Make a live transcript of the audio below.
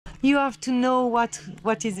You have to know what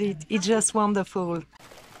is it. It's just wonderful.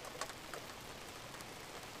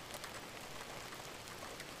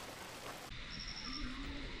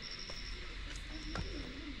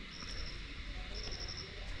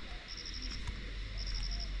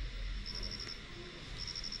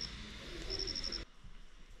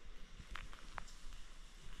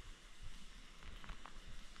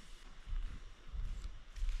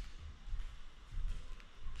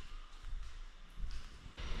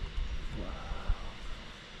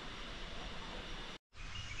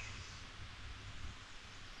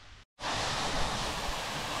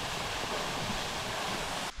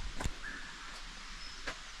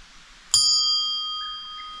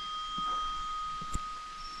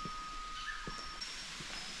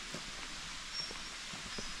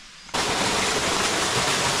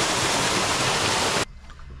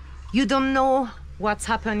 You don't know what's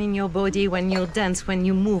happening in your body when you dance, when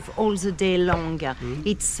you move all the day long.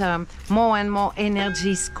 It's more and more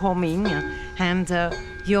energy is coming, and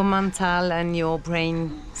your mental and your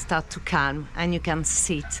brain start to calm, and you can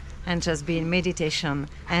sit and just be in meditation,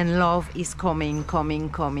 and love is coming.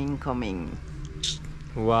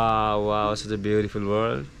 Wow, wow, such a beautiful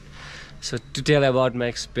world. So to tell about my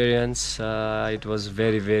experience, it was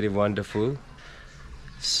very, very wonderful.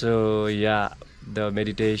 So yeah, the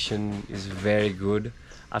meditation is very good.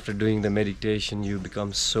 After doing the meditation, you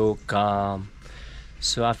become so calm.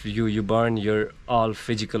 So after you burn your all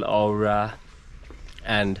physical aura,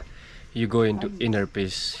 and you go into inner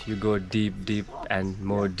peace. You go deep and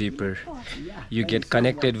more deeper. You get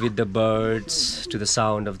connected with the birds, to the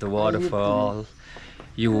sound of the waterfall.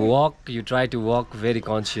 You try to walk very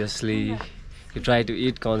consciously. You try to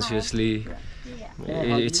eat consciously.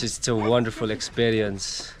 It's a wonderful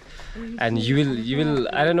experience. And you will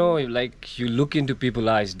I don't know, like you look into people's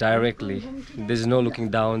eyes directly. There's no looking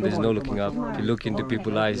down, there's no looking up. You look into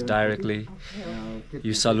people's eyes directly.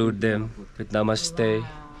 You salute them with namaste.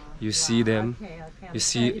 You see them, you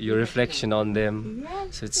see your reflection on them.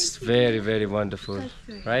 So it's very, very wonderful,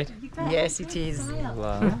 right? Yes, it is.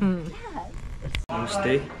 Wow.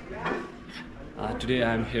 Namaste. Today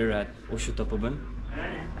I'm here at Osho Tapoban,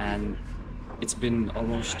 and it's been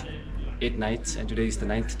almost 8 nights, and today is the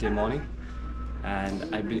 9th day morning, and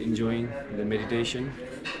I've been enjoying the meditation.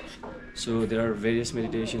 So there are various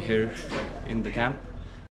meditation here in the camp.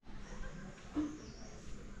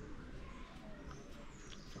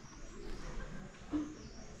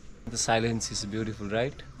 The silence is beautiful,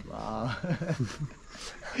 right? Wow.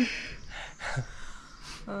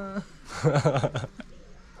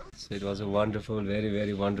 So it was a wonderful, very,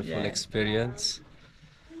 very wonderful experience.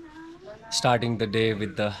 Starting the day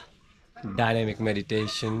with the dynamic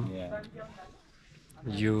meditation.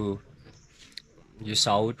 You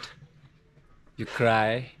shout, you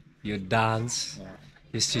cry, you dance,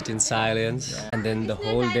 you sit in silence, and then the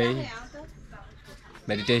whole day,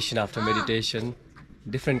 meditation after meditation,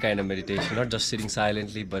 different kind of meditation, not just sitting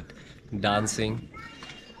silently but dancing.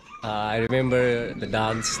 I remember the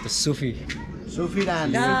dance, the Sufi Yes, dance. Sufi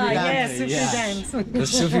dance.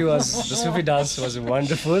 the Sufi dance was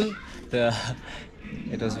wonderful.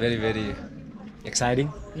 It was very, very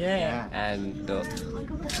exciting. Yeah. And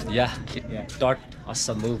it taught us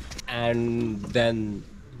a move. And then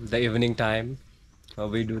the evening time,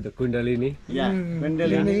 we do the Kundalini.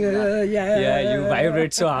 Kundalini. Yeah, you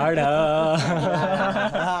vibrate so hard.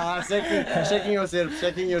 Shaking yourself.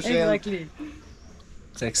 Exactly.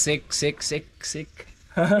 It's like sick.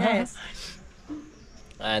 Yes.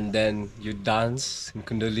 And then you dance in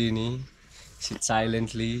Kundalini, sit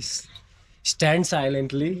silently, stand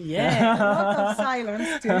silently. Yeah, a lot of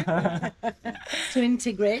silence to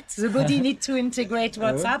integrate. The body needs to integrate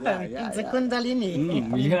what's happened in the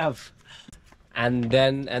Kundalini. We have. And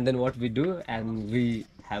then what we do, and we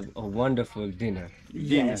have a wonderful dinner.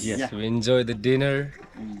 Yes. Yes, we enjoy the dinner,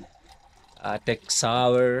 take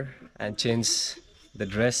shower and change the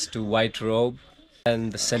dress to white robe,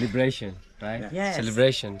 and the celebration, right? Yes.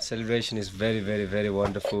 Celebration is very, very, very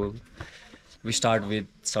wonderful. We start with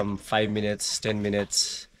some 5 minutes, 10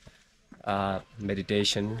 minutes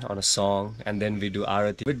meditation on a song, and then we do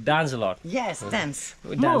Aarati. We dance a lot. Yes, dance.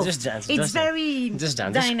 We dance, Move. just dance. It's just very dance. Just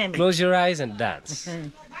dance. dynamic. Just close your eyes and dance.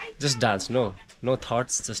 Just dance. No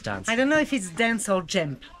thoughts. Just dance. I don't know if it's dance or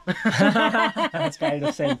jump. That's kind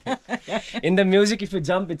of same thing. In the music, if you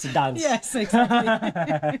jump, it's a dance. Yes,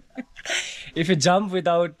 exactly. If you jump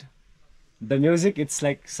without the music, it's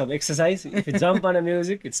like some exercise. If you jump on a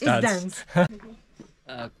music, it's dance.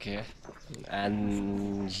 Okay.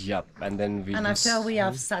 And and then we. And after we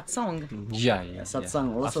have Satsang. Yeah.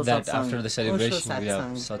 Satsang, also After that, Satsang. after the celebration, Also we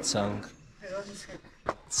have Satsang.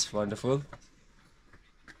 Satsang. It's wonderful.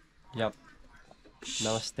 Yep.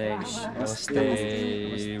 Namaste.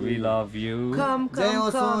 Namaste. We love you. Come, Jai come,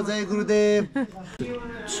 Osho, come. Jai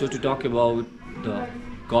Gurudev. So to talk about the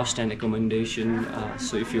cost and accommodation,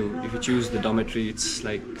 so if you choose the dormitory, it's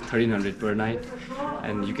like 1300 per night,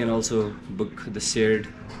 and you can also book the shared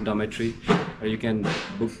dormitory, or you can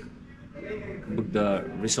book the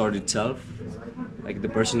resort itself, like the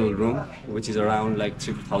personal room, which is around like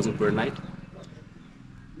 3000 per night.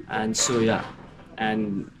 And so yeah,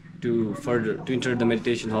 and to enter the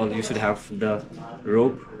meditation hall, you should have the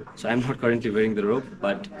rope. So I'm not currently wearing the rope,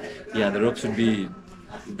 but yeah, the rope should be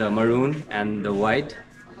the maroon and the white.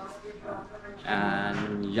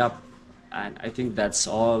 And yep, and I think that's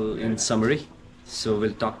all in summary. So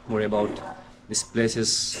we'll talk more about these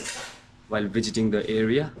places while visiting the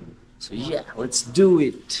area. So yeah, let's do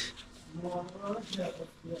it.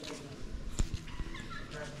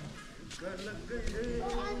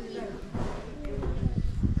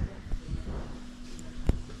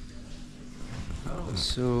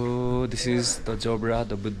 So this is the Jobra,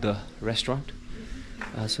 the Buddha restaurant.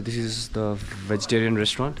 So this is the vegetarian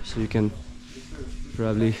restaurant. So you can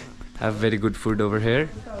probably have very good food over here.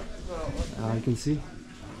 You can see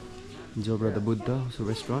Jobra, the Buddha, so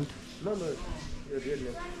restaurant.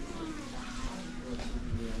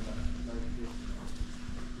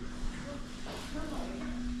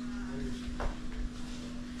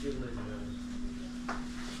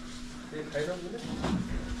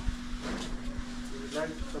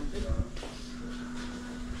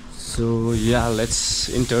 So yeah, let's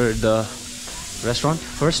enter the restaurant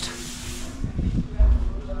first.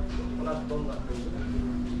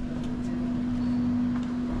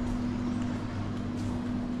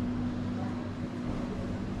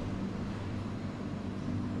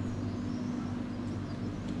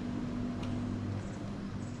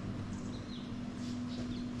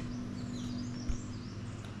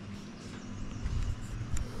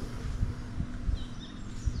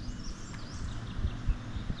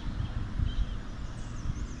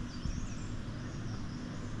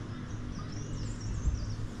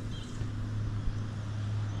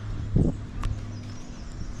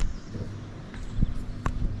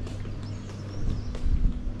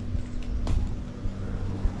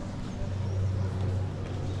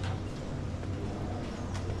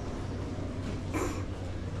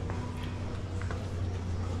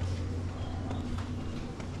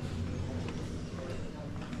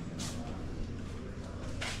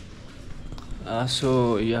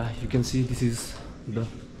 So yeah, you can see this is the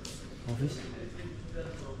office.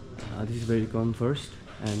 This is where you come first,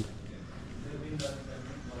 and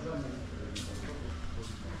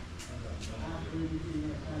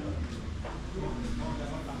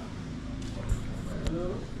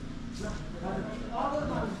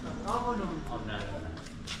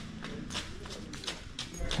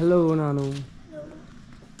hello Nanu.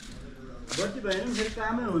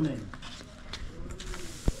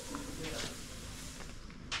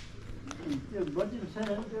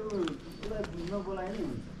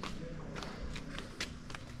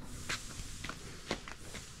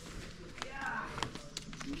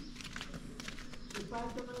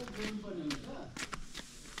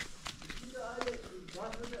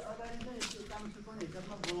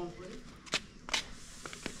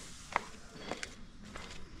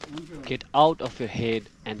 Get out of your head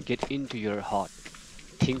and get into your heart.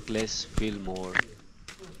 Think less, feel more.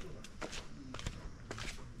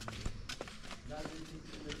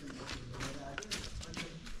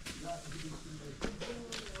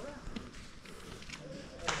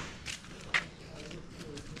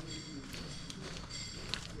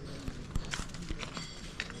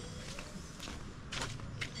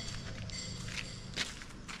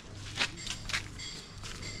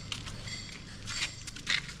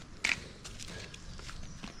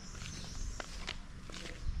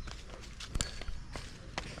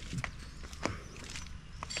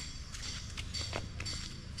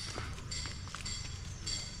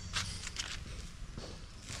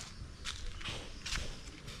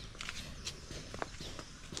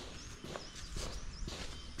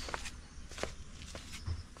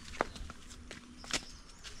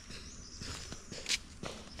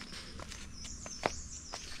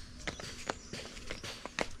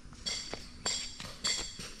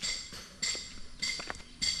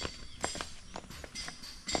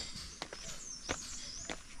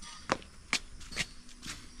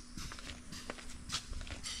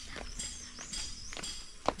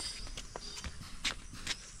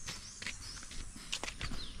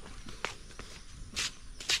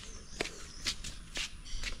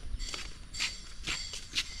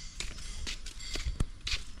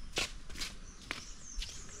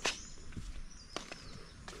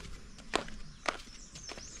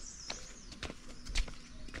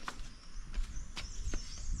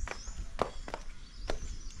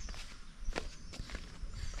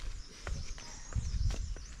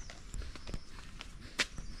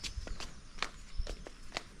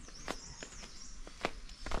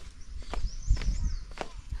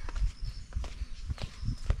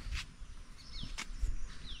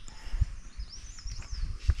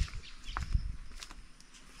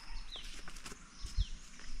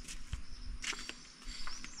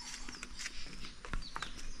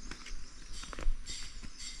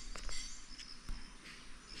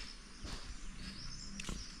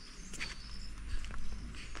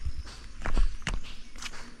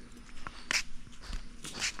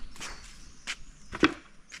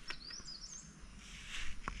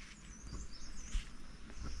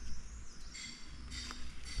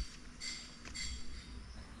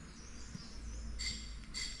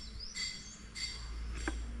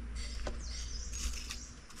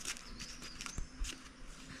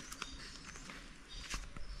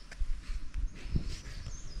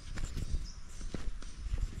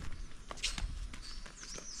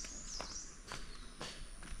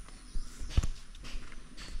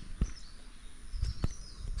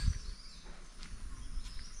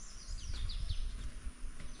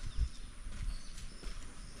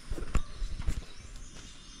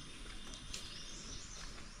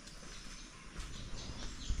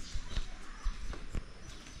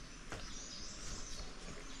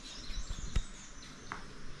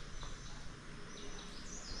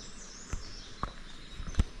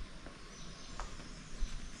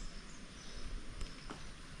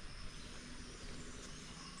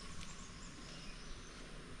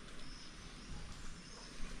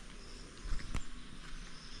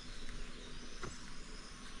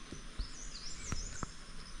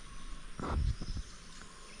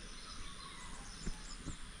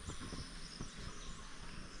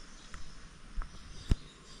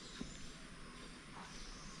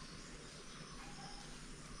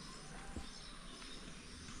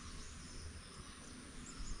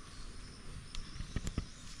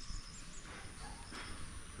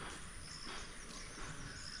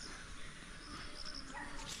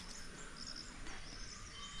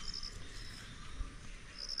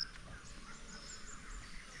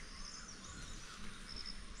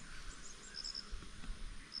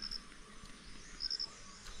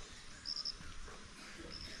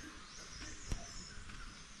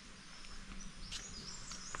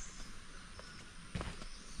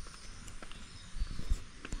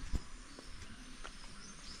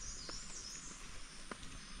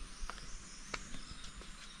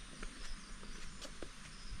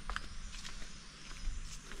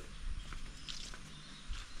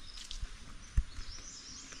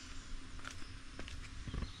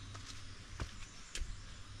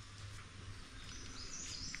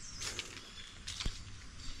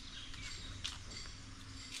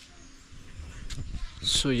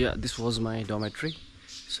 So yeah, this was my dormitory.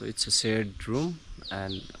 So it's a shared room,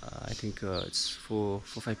 and I think it's four,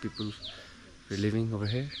 5 people were living over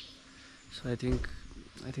here. So I think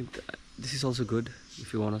this is also good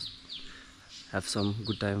if you want to have some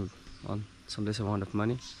good time on some less amount of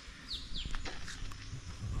money.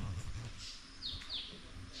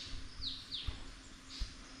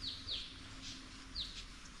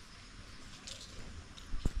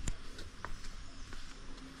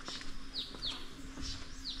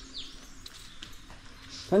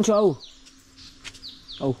 Sancho!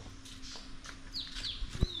 Oh.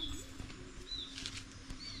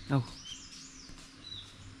 Oh.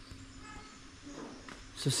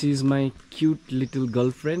 So she's my cute little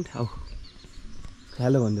girlfriend. Oh.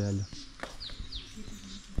 Hello, hello.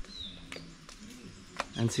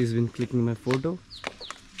 And she's been clicking my photo.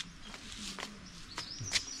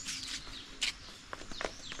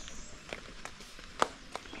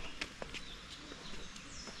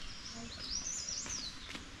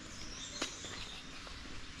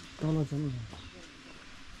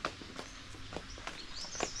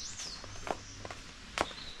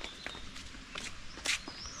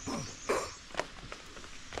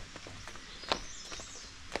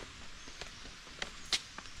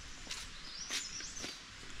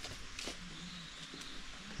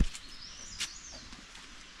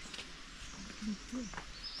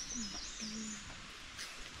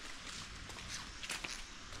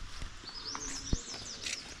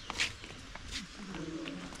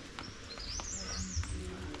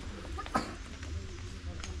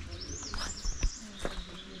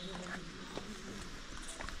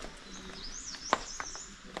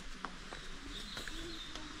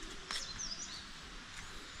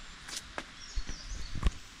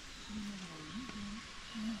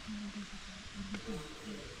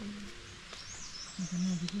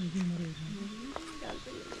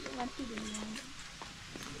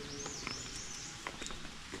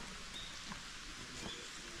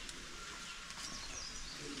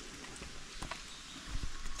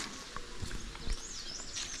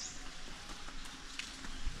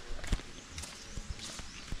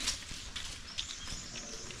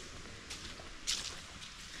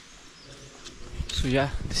 So yeah,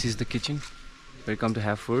 this is the kitchen. Welcome to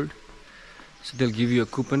have food. So they'll give you a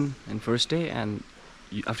coupon in first day, and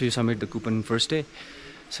after you submit the coupon first day,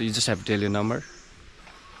 so you just have to tell your number.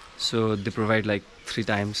 So they provide like 3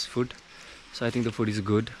 times food. So I think the food is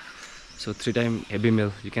good. So 3 times heavy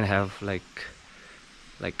meal you can have like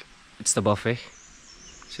it's the buffet.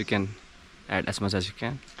 So you can add as much as you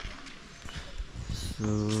can.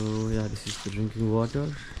 So yeah, this is the drinking water.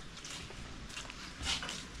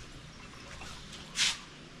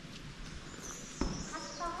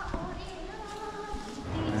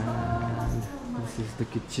 This is the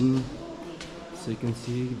kitchen, so you can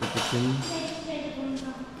see the kitchen.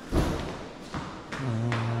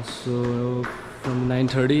 So from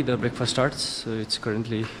 9:30 the breakfast starts, so it's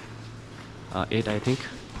currently 8 I think.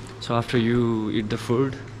 So after you eat the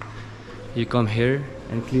food, you come here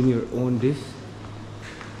and clean your own dish,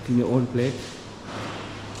 clean your own plate.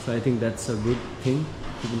 So I think that's a good thing.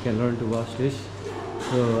 People can learn to wash dish.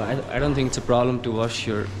 So I don't think it's a problem to wash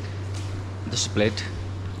this plate.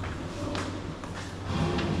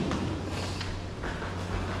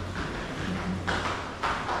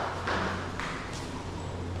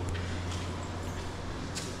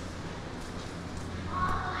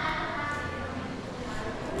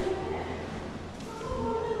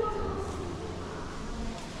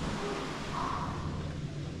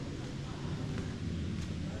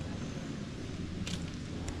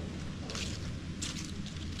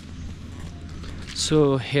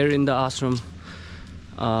 So here in the ashram,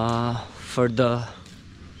 for the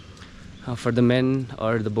men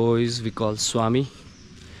or the boys, we call Swami.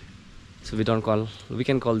 So we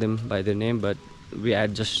can call them by their name, but we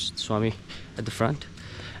add just Swami at the front.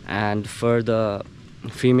 And for the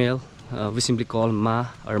female, we simply call Ma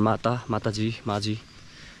or Mata, Mataji, Maji.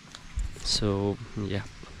 So yeah.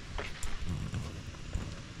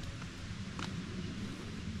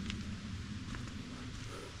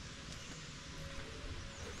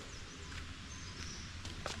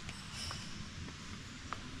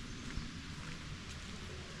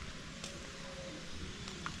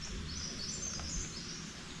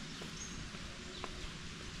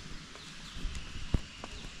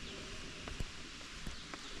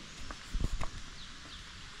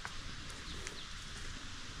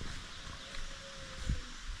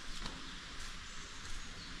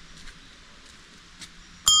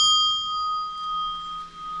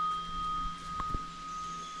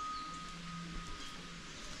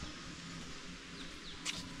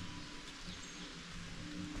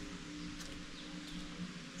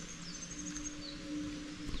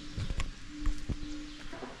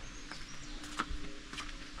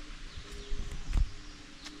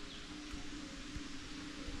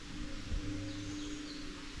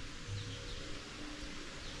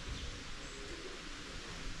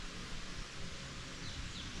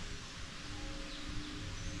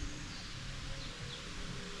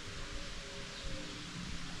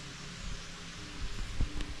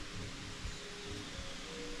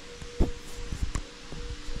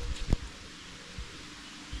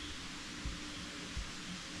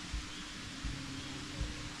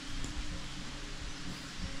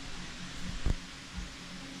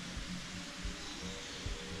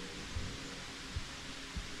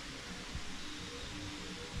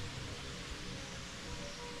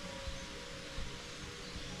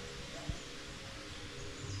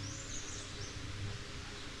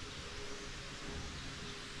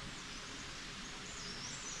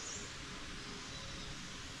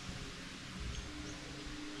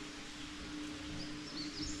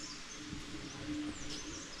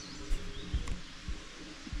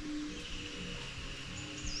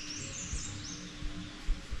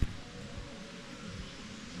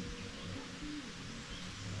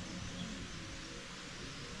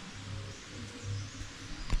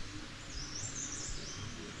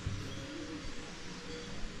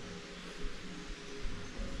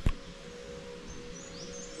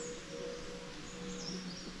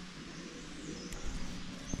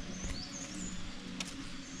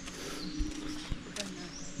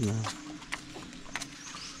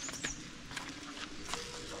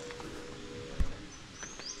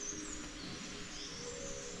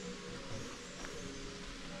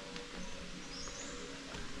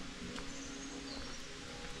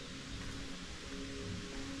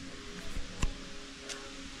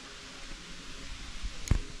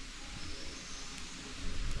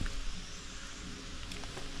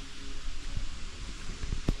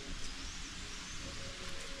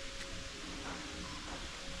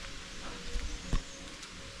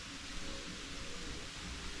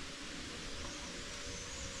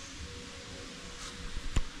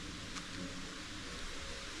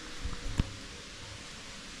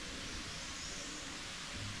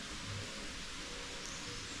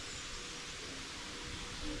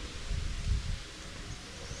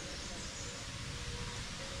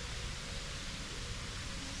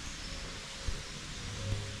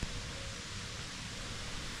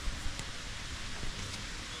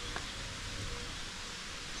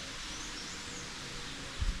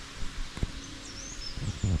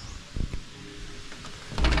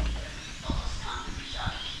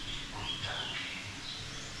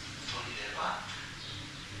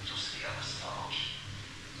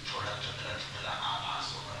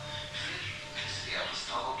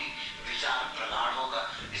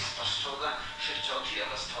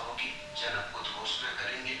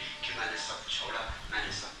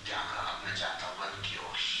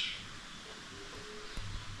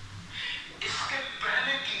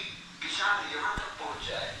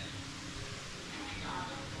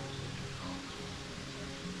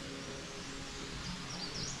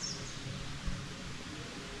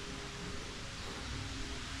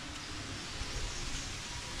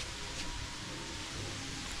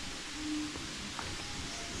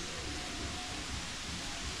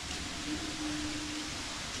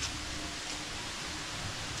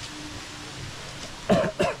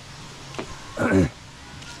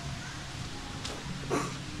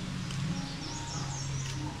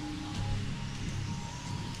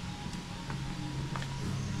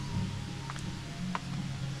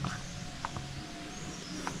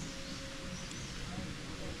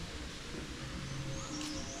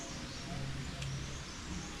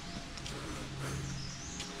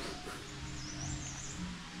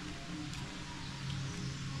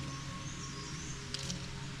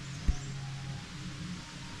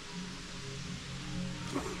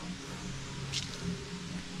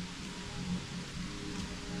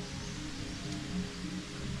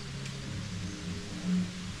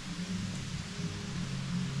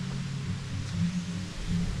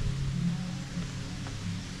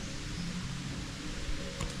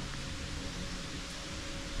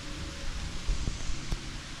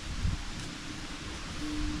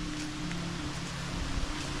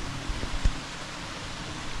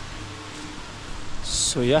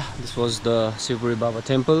 So yeah, this was the Sivpuri Baba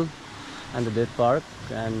temple and the Death Park,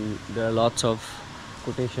 and there are lots of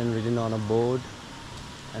quotation written on a board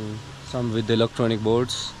and some with the electronic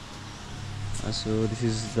boards. So this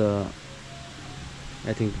is the,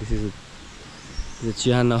 I think this is the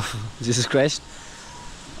Chihan of Jesus Christ.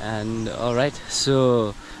 And alright,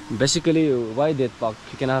 so basically why Death Park?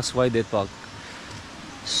 You can ask why Death Park.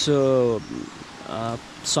 So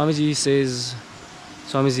Swamiji says,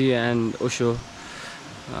 Swamiji and Osho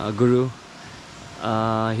Guru,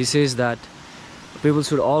 he says that people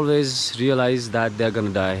should always realize that they're gonna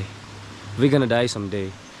die. We're gonna die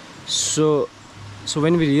someday. So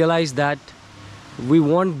when we realize that, we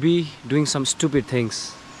won't be doing some stupid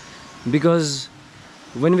things, because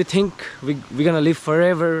when we think we're gonna live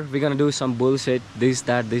forever, we're gonna do some bullshit, this,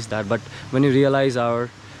 that, but when you realize our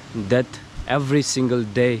death every single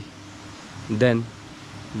day, then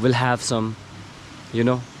we'll have some, you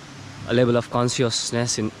know, a level of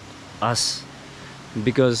consciousness in us,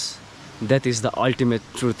 because death is the ultimate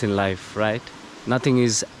truth in life, right? Nothing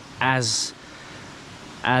is as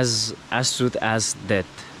truth as death.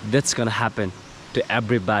 That's gonna happen to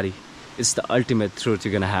everybody. It's the ultimate truth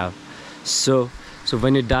you're gonna have. So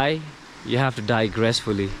when you die, you have to die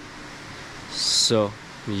gracefully. So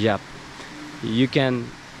yeah, you can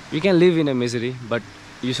live in a misery, but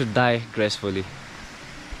you should die gracefully.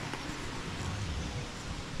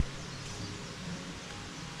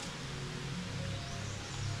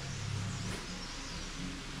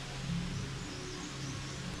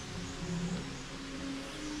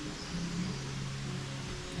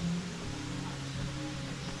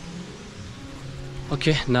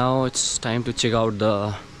 Okay, now it's time to check out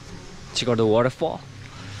the waterfall.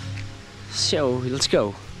 So let's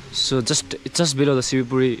go. So it's just below the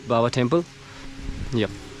Sivpuri Baba temple. Yep.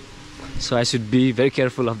 So I should be very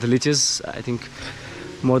careful of the leeches. I think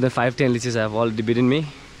more than 5-10 leeches have already bitten me,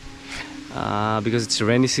 because it's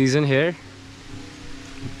rainy season here.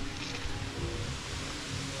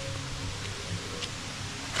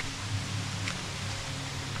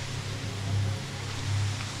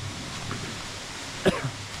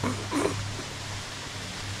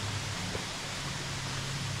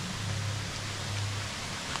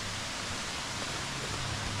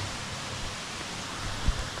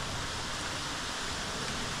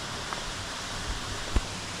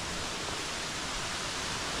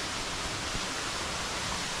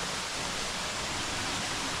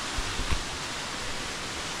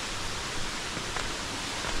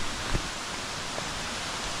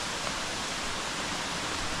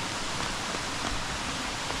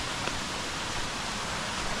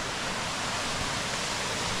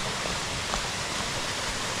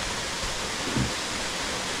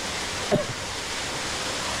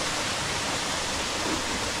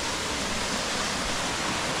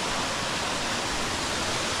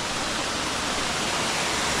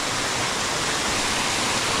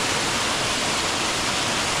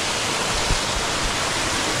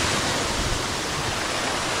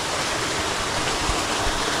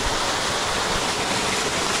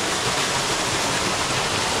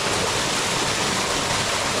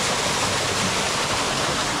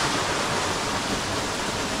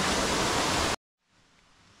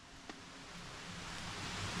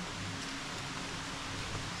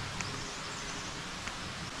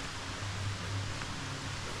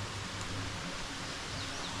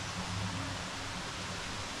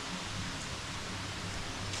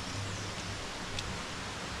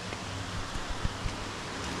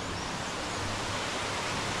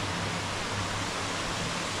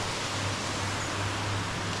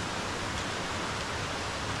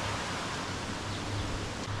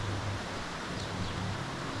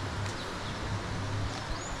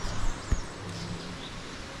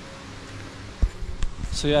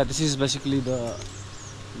 So yeah, this is basically the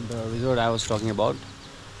resort I was talking about,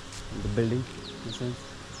 the building in a sense.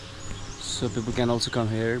 So people can also come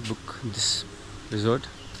here, book this resort.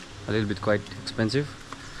 A little bit quite expensive,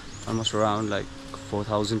 almost around like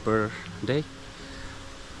 4,000 per day.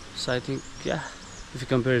 So I think, yeah, if you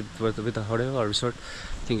compare it with a hotel or resort,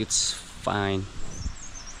 I think it's fine.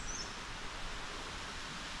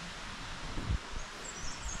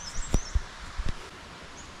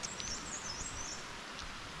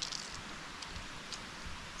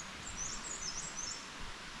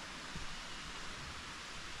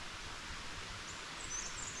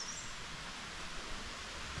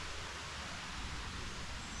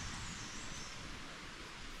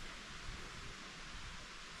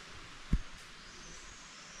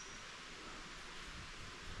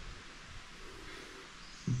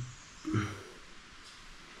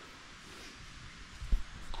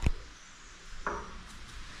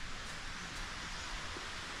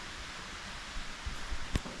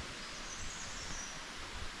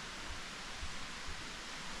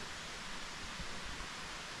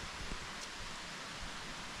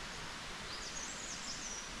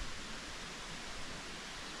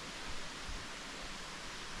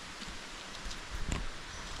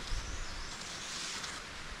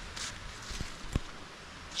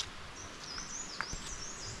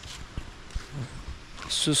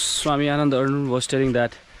 So Swami Ananda Arun was telling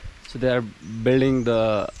that so they are building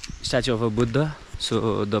the statue of a Buddha.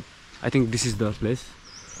 So I think this is the place.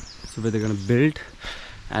 So where they're gonna build,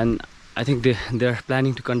 and I think they're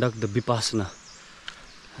planning to conduct the Vipassana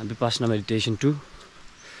meditation too.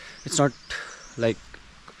 It's not like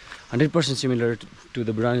 100% similar to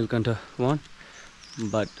the Brahmanilkanta one,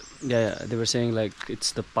 but yeah, they were saying like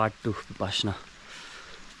it's the part 2 Vipassana.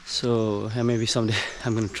 So yeah, maybe someday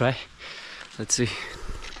I'm gonna try. Let's see.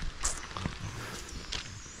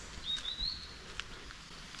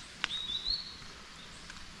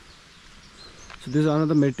 So there's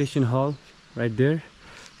another meditation hall right there.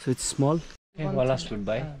 So it's small. Okay, one last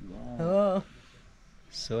goodbye. Oh,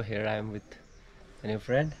 So here I am with a new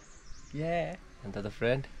friend, yeah. another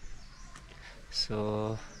friend.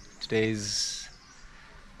 So today is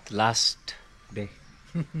the last day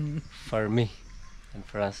for me and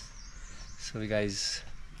for us. So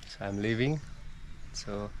so I'm leaving.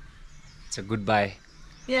 So it's a goodbye.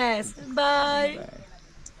 Yes, bye.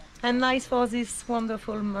 And nice for this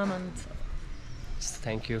wonderful moment. So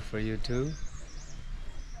thank you for you too.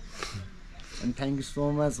 And thank you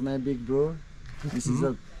so much, my big bro. This is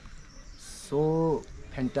a so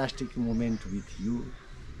fantastic moment with you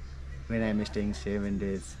when I'm staying 7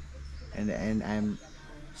 days, and I'm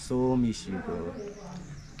so miss you, bro.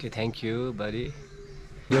 Okay, thank you, buddy.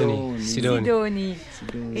 Sidoni. Sidoni.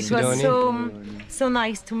 Sidoni. It Sidoni. was so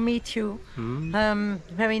nice to meet you.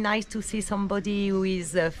 Very nice to see somebody who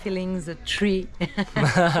is feeling the tree,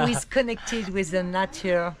 who is connected with the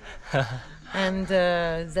nature, and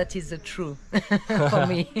that is the true for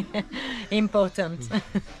me. Important.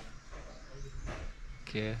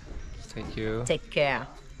 Okay, thank you. Take care.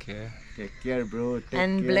 Okay. Take care, bro. Take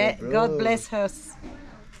And care, bro. God bless us.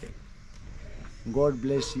 God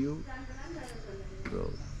bless you,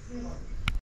 bro.